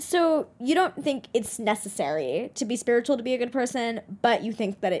to. So you don't think it's necessary to be spiritual to be a good person, but you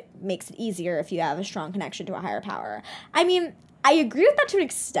think that it makes it easier if you have a strong connection to a higher power. I mean, I agree with that to an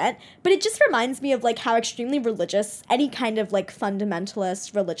extent, but it just reminds me of, like, how extremely religious, any kind of, like,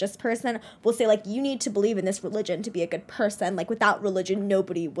 fundamentalist religious person will say, like, you need to believe in this religion to be a good person. Like, without religion,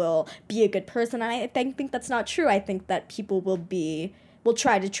 nobody will be a good person. And I think that's not true. I think that people will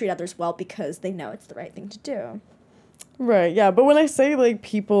try to treat others well because they know it's the right thing to do. Right, yeah. But when I say, like,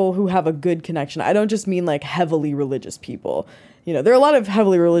 people who have a good connection, I don't just mean, like, heavily religious people. you know, there are a lot of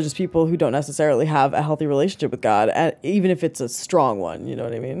heavily religious people who don't necessarily have a healthy relationship with God, and even if it's a strong one, you know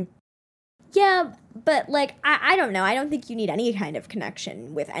what I mean? Yeah, but like, I don't know. I don't think you need any kind of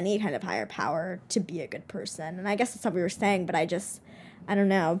connection with any kind of higher power to be a good person. And I guess that's what we were saying, but I don't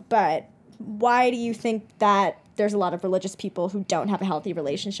know. But why do you think that there's a lot of religious people who don't have a healthy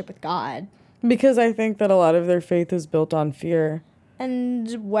relationship with God? Because I think that a lot of their faith is built on fear.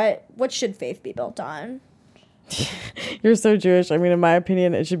 And what should faith be built on? You're so Jewish. I mean, in my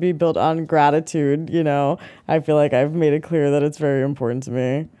opinion, it should be built on gratitude, you know? I feel like I've made it clear that it's very important to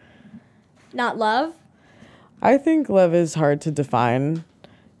me. Not love? I think love is hard to define.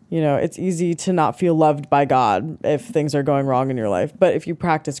 You know, it's easy to not feel loved by God if things are going wrong in your life. But if you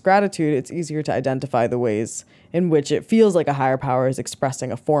practice gratitude, it's easier to identify the ways in which it feels like a higher power is expressing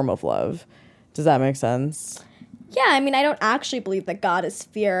a form of love. Does that make sense? Yeah, I mean, I don't actually believe that God is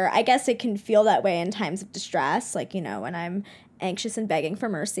fear. I guess it can feel that way in times of distress, like, you know, when I'm anxious and begging for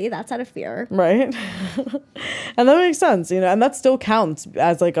mercy. That's out of fear. Right? And that makes sense, you know, and that still counts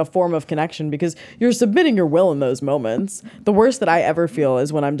as like a form of connection because you're submitting your will in those moments. The worst that I ever feel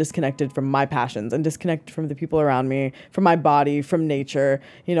is when I'm disconnected from my passions and disconnected from the people around me, from my body, from nature.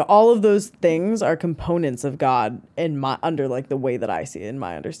 You know, all of those things are components of God under like the way that I see it in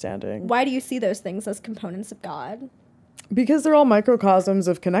my understanding. Why do you see those things as components of God? Because they're all microcosms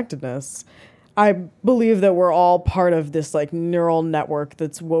of connectedness. I believe that we're all part of this like neural network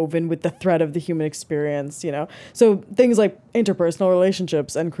that's woven with the thread of the human experience, you know? So things like interpersonal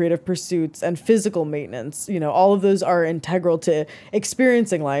relationships and creative pursuits and physical maintenance, you know, all of those are integral to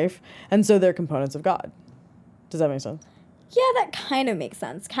experiencing life. And so they're components of God. Does that make sense? Yeah, that kind of makes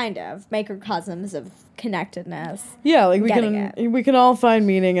sense. Kind of. Microcosms of connectedness. Yeah, like we can all find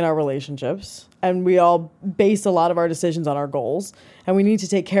meaning in our relationships, and we all base a lot of our decisions on our goals, and we need to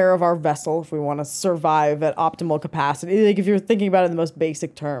take care of our vessel if we want to survive at optimal capacity. Like if you're thinking about it in the most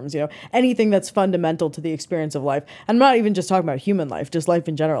basic terms, you know, anything that's fundamental to the experience of life. I'm not even just talking about human life, just life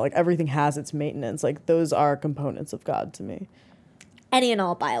in general. Like everything has its maintenance. Like those are components of God to me. Any and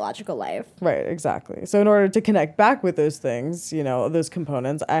all biological life. Right, exactly. So in order to connect back with those things, you know, those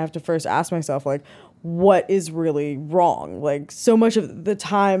components, I have to first ask myself, like, what is really wrong? Like, so much of the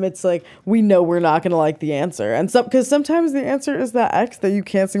time, it's like, we know we're not going to like the answer. And because sometimes the answer is that ex that you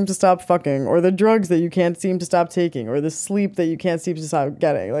can't seem to stop fucking, or the drugs that you can't seem to stop taking, or the sleep that you can't seem to stop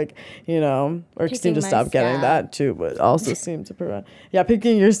getting. Like, you know, or seem to stop getting that too, but also seem to prevent. Yeah,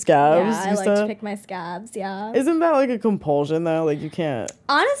 picking your scabs. Yeah, I like to pick my scabs, yeah. Isn't that like a compulsion, though? Like, you can't.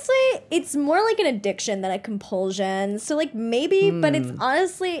 Honestly, it's more like an addiction than a compulsion. So, like, maybe, but it's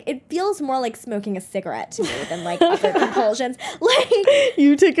honestly, it feels more like smoking a cigarette to me than, like, other compulsions. Like,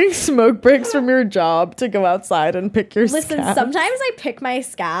 you taking smoke breaks from your job to go outside and pick your scabs. Listen, sometimes I pick my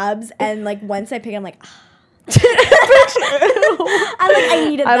scabs, and, like, once I pick it, I'm like, ah. I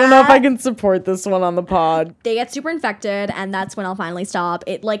needed that. I don't know if I can support this one on the pod. They get super infected, and that's when I'll finally stop.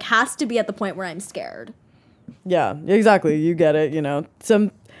 It, like, has to be at the point where I'm scared. Yeah, exactly. You get it, you know.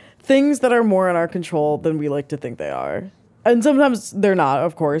 Some things that are more in our control than we like to think they are. And sometimes they're not,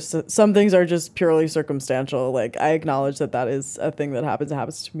 of course. Some things are just purely circumstantial. Like, I acknowledge that that is a thing that happens. It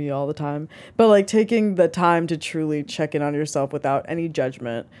happens to me all the time. But, like, taking the time to truly check in on yourself without any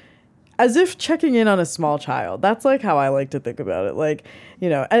judgment, as if checking in on a small child. That's, like, how I like to think about it. Like, you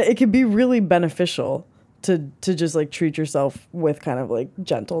know, and it can be really beneficial to just, like, treat yourself with kind of, like,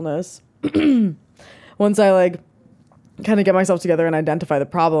 gentleness. Once I, like, kind of get myself together and identify the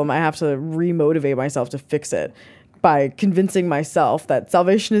problem, I have to remotivate myself to fix it by convincing myself that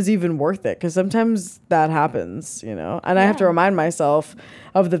salvation is even worth it, because sometimes that happens, you know, and I have to remind myself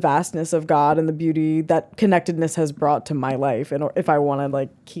of the vastness of God and the beauty that connectedness has brought to my life, and if I want to, like,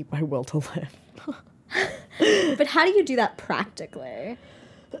 keep my will to live. But how do you do that practically?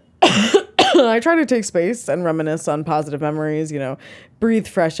 I try to take space and reminisce on positive memories, you know, breathe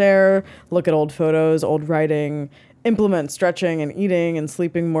fresh air, look at old photos, old writing, implement stretching and eating and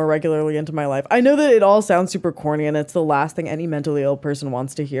sleeping more regularly into my life. I know that it all sounds super corny and it's the last thing any mentally ill person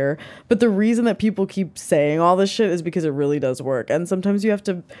wants to hear, but the reason that people keep saying all this shit is because it really does work. And sometimes you have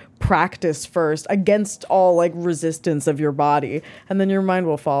to practice first against all, like, resistance of your body, and then your mind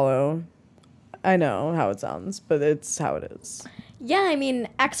will follow. I know how it sounds, but it's how it is. Yeah, I mean,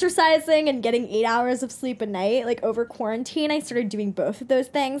 exercising and getting 8 hours of sleep a night, like, over quarantine, I started doing both of those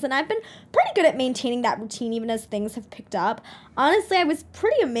things, and I've been pretty good at maintaining that routine even as things have picked up. Honestly, I was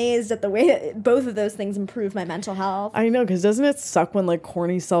pretty amazed at the way that both of those things improve my mental health. I know, because doesn't it suck when, like,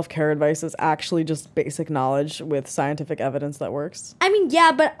 corny self-care advice is actually just basic knowledge with scientific evidence that works? I mean,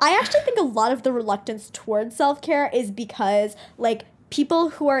 yeah, but I actually think a lot of the reluctance towards self-care is because, like, people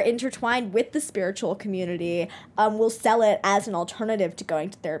who are intertwined with the spiritual community will sell it as an alternative to going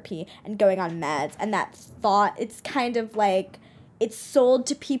to therapy and going on meds. And that thought, it's kind of like it's sold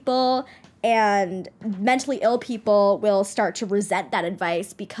to people, and mentally ill people will start to resent that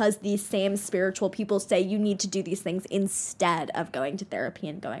advice because these same spiritual people say you need to do these things instead of going to therapy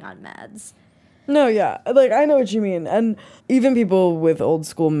and going on meds. No, yeah. Like, I know what you mean. And even people with old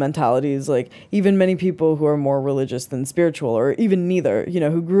school mentalities, like, even many people who are more religious than spiritual, or even neither, you know,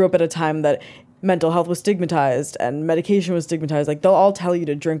 who grew up at a time that mental health was stigmatized and medication was stigmatized, like, they'll all tell you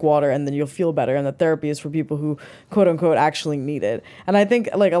to drink water and then you'll feel better, and that therapy is for people who, quote unquote, actually need it. And I think,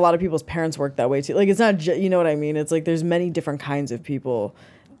 like, a lot of people's parents work that way too. Like, it's not, you know what I mean? It's like there's many different kinds of people.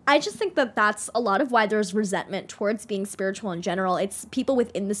 I just think that that's a lot of why there's resentment towards being spiritual in general. It's people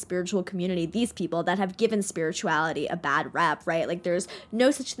within the spiritual community, these people that have given spirituality a bad rep, right? Like, there's no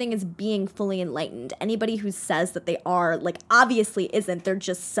such thing as being fully enlightened. Anybody who says that they are, like, obviously isn't. They're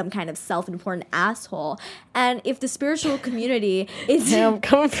just some kind of self-important asshole. And if the spiritual community is... Damn,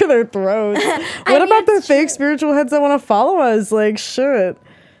 coming for their throats. What about the fake spiritual heads that want to follow us? Like, shit.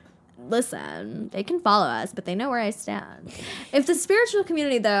 Listen, they can follow us, but they know where I stand. If the spiritual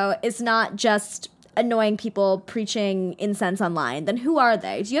community, though, is not just annoying people preaching incense online, then who are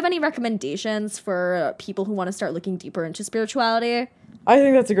they? Do you have any recommendations for people who want to start looking deeper into spirituality? I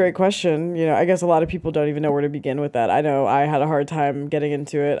think that's a great question. You know, I guess a lot of people don't even know where to begin with that. I know I had a hard time getting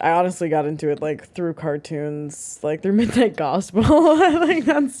into it. I honestly got into it, like, through cartoons, like, through Midnight Gospel. I think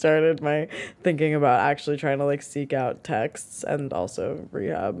that started my thinking about actually trying to, like, seek out texts and also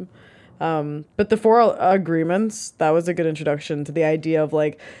rehab. But the 4 agreements, that was a good introduction to the idea of,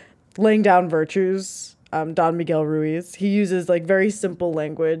 like, laying down virtues. Don Miguel Ruiz, he uses, like, very simple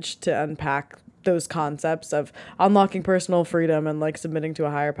language to unpack those concepts of unlocking personal freedom and, like, submitting to a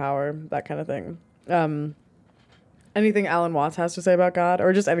higher power, that kind of thing. Anything Alan Watts has to say about God,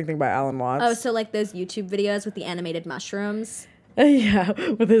 or just anything by Alan Watts? Oh, so, like, those YouTube videos with the animated mushrooms? Yeah,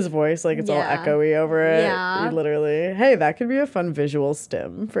 with his voice, like, it's all echoey over it. Yeah. Literally, hey, that could be a fun visual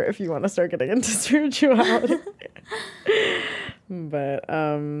stim for if you want to start getting into spirituality. But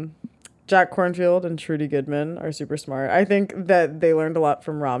Jack Kornfield and Trudy Goodman are super smart. I think that they learned a lot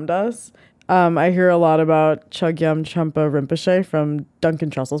from Ram Dass. I hear a lot about Chogyam Trungpa Rinpoche from Duncan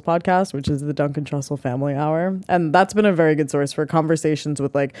Trussell's podcast, which is the Duncan Trussell Family Hour. And that's been a very good source for conversations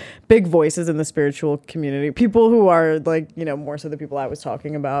with, like, big voices in the spiritual community. People who are, like, you know, more so the people I was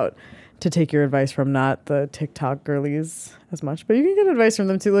talking about, to take your advice from, not the TikTok girlies as much. But you can get advice from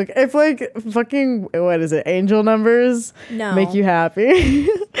them too. Like, if, like, fucking, what is it, angel numbers make you happy.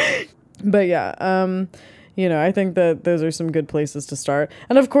 But yeah, you know, I think that those are some good places to start.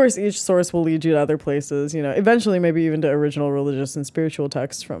 And of course, each source will lead you to other places, you know, eventually maybe even to original religious and spiritual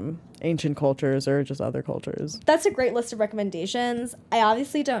texts from ancient cultures or just other cultures. That's a great list of recommendations. I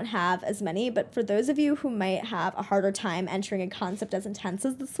obviously don't have as many, but for those of you who might have a harder time entering a concept as intense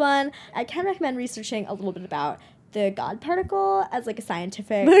as this one, I can recommend researching a little bit about the God particle as, like, a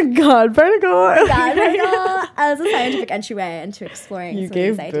scientific... The God particle? The God particle as a scientific entryway into exploring some of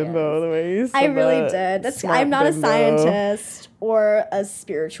these ideas. You gave Bimbo the way you said I really did. I'm not Bimbo. a scientist or a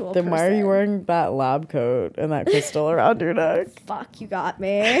spiritual person. Then why are you wearing that lab coat and that crystal around your neck? Fuck, you got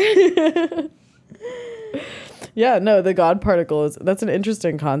me. Yeah, no, the God particle that's an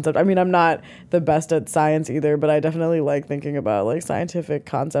interesting concept. I mean, I'm not the best at science either, but I definitely like thinking about, like, scientific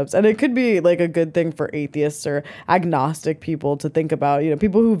concepts. And it could be, like, a good thing for atheists or agnostic people to think about, you know,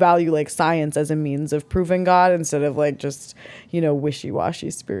 people who value, like, science as a means of proving God instead of, like, just, you know,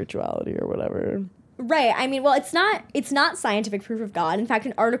 wishy-washy spirituality or whatever. Right. I mean, well, it's not scientific proof of God. In fact,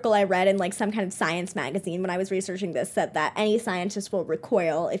 an article I read in, like, some kind of science magazine when I was researching this said that any scientist will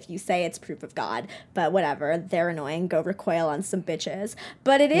recoil if you say it's proof of God. But whatever, they're annoying. Go recoil on some bitches.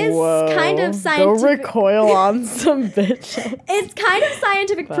 But it is kind of scientific. Go recoil on some bitches. It's kind of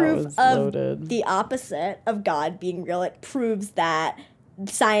scientific That proof was of loaded. the opposite of God being real. It proves that the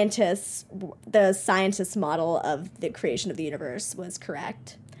scientist model of the creation of the universe was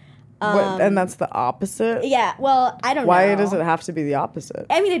correct. And that's the opposite? Yeah, well, I don't know. Why does it have to be the opposite?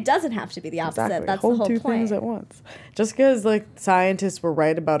 I mean, it doesn't have to be the opposite. Exactly. That's Hold the whole two point. things at once. Just because, like, scientists were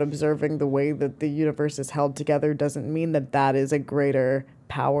right about observing the way that the universe is held together doesn't mean that that is a greater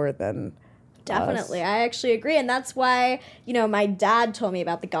power than Definitely. us. I actually agree. And that's why, you know, my dad told me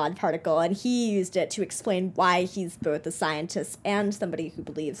about the God particle, and he used it to explain why he's both a scientist and somebody who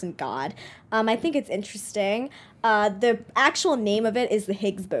believes in God. I think it's interesting. The actual name of it is the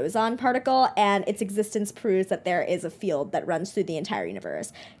Higgs boson particle, and its existence proves that there is a field that runs through the entire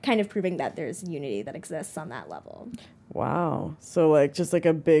universe, kind of proving that there's unity that exists on that level. Wow. So, like, just like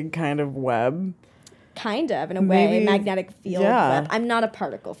a big kind of web. Kind of, in a way, Maybe, magnetic field. yeah. But I'm not a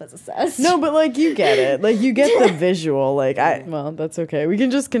particle physicist. No, but like you get it. Like you get the visual. Like well, that's okay. We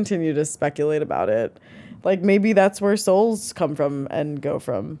can just continue to speculate about it. Like maybe that's where souls come from and go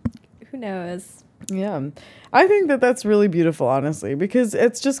from. Who knows? Yeah. I think that that's really beautiful, honestly, because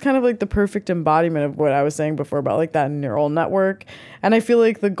it's just kind of like the perfect embodiment of what I was saying before about like that neural network. And I feel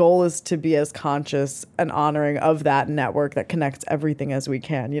like the goal is to be as conscious and honoring of that network that connects everything as we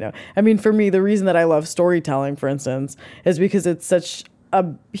can, you know. I mean, for me, the reason that I love storytelling, for instance, is because it's such a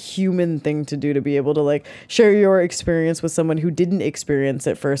human thing to do, to be able to like share your experience with someone who didn't experience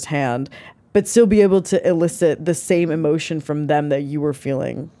it firsthand, but still be able to elicit the same emotion from them that you were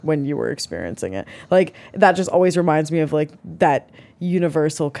feeling when you were experiencing it. Like that just always reminds me of like that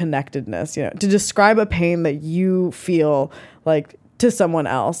universal connectedness, you know, to describe a pain that you feel like to someone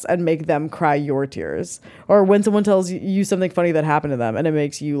else and make them cry your tears, or when someone tells you something funny that happened to them and it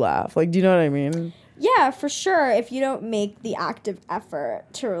makes you laugh. Like, do you know what I mean? Yeah, for sure. If you don't make the active effort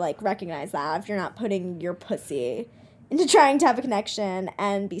to like recognize that, if you're not putting your pussy into trying to have a connection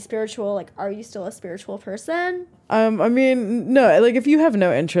and be spiritual, like, are you still a spiritual person? I mean, no, like if you have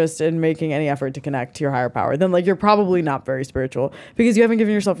no interest in making any effort to connect to your higher power, then like you're probably not very spiritual because you haven't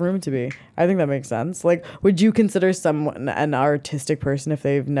given yourself room to be. I think that makes sense. Like, would you consider someone an artistic person if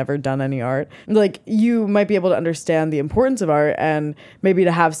they've never done any art? Like, you might be able to understand the importance of art and maybe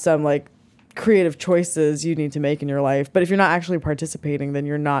to have some like creative choices you need to make in your life. But if you're not actually participating, then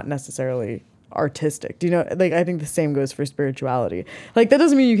you're not necessarily artistic. Do you know, like I think the same goes for spirituality. Like that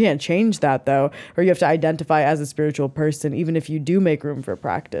doesn't mean you can't change that though, or you have to identify as a spiritual person even if you do make room for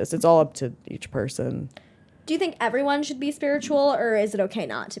practice. It's all up to each person. Do you think everyone should be spiritual, or is it okay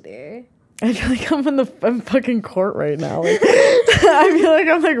not to be? I feel like I'm fucking court right now. Like, I feel like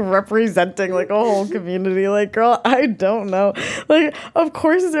I'm like representing like a whole community. Like, girl, I don't know. Like, of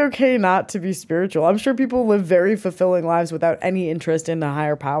course it's okay not to be spiritual. I'm sure people live very fulfilling lives without any interest in a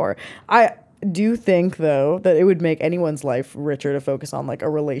higher power. I do think though that it would make anyone's life richer to focus on like a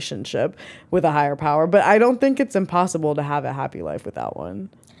relationship with a higher power, but I don't think it's impossible to have a happy life without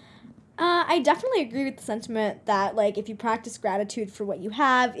one. I definitely agree with the sentiment that, like, if you practice gratitude for what you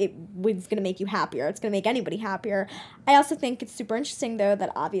have, it's going to make you happier. It's going to make anybody happier. I also think it's super interesting, though,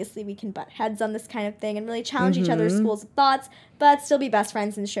 that obviously we can butt heads on this kind of thing and really challenge each other's schools of thoughts, but still be best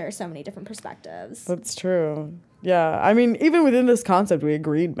friends and share so many different perspectives. That's true. Yeah. I mean, even within this concept, we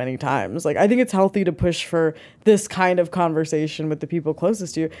agreed many times. Like, I think it's healthy to push for this kind of conversation with the people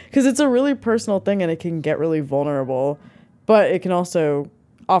closest to you because it's a really personal thing and it can get really vulnerable, but it can also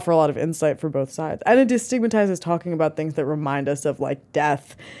offer a lot of insight for both sides. And it destigmatizes talking about things that remind us of like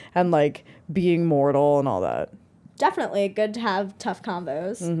death and like being mortal and all that. Definitely good to have tough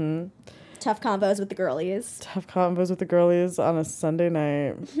combos. Mm-hmm. Tough combos with the girlies. Tough combos with the girlies on a Sunday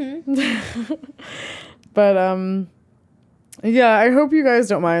night. Mm-hmm. But yeah, I hope you guys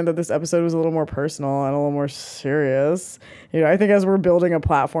don't mind that this episode was a little more personal and a little more serious. You know, I think as we're building a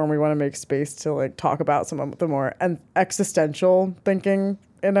platform, we want to make space to like talk about some of the more existential thinking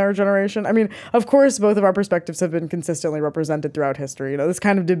in our generation. I mean, of course, both of our perspectives have been consistently represented throughout history. You know, this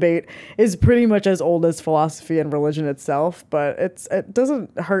kind of debate is pretty much as old as philosophy and religion itself, but it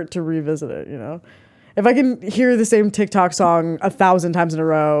doesn't hurt to revisit it, you know? If I can hear the same TikTok song 1,000 times in a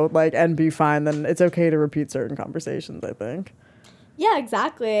row, like, and be fine, then it's okay to repeat certain conversations, I think. Yeah,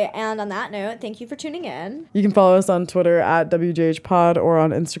 exactly. And on that note, thank you for tuning in. You can follow us on Twitter at WJHPod or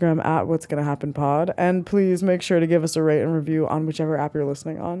on Instagram at What's Gonna Happen Pod. And please make sure to give us a rate and review on whichever app you're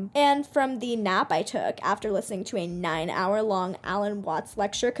listening on. And from the nap I took after listening to a 9-hour-long Alan Watts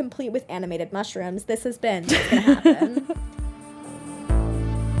lecture complete with animated mushrooms, this has been What's Gonna Happen.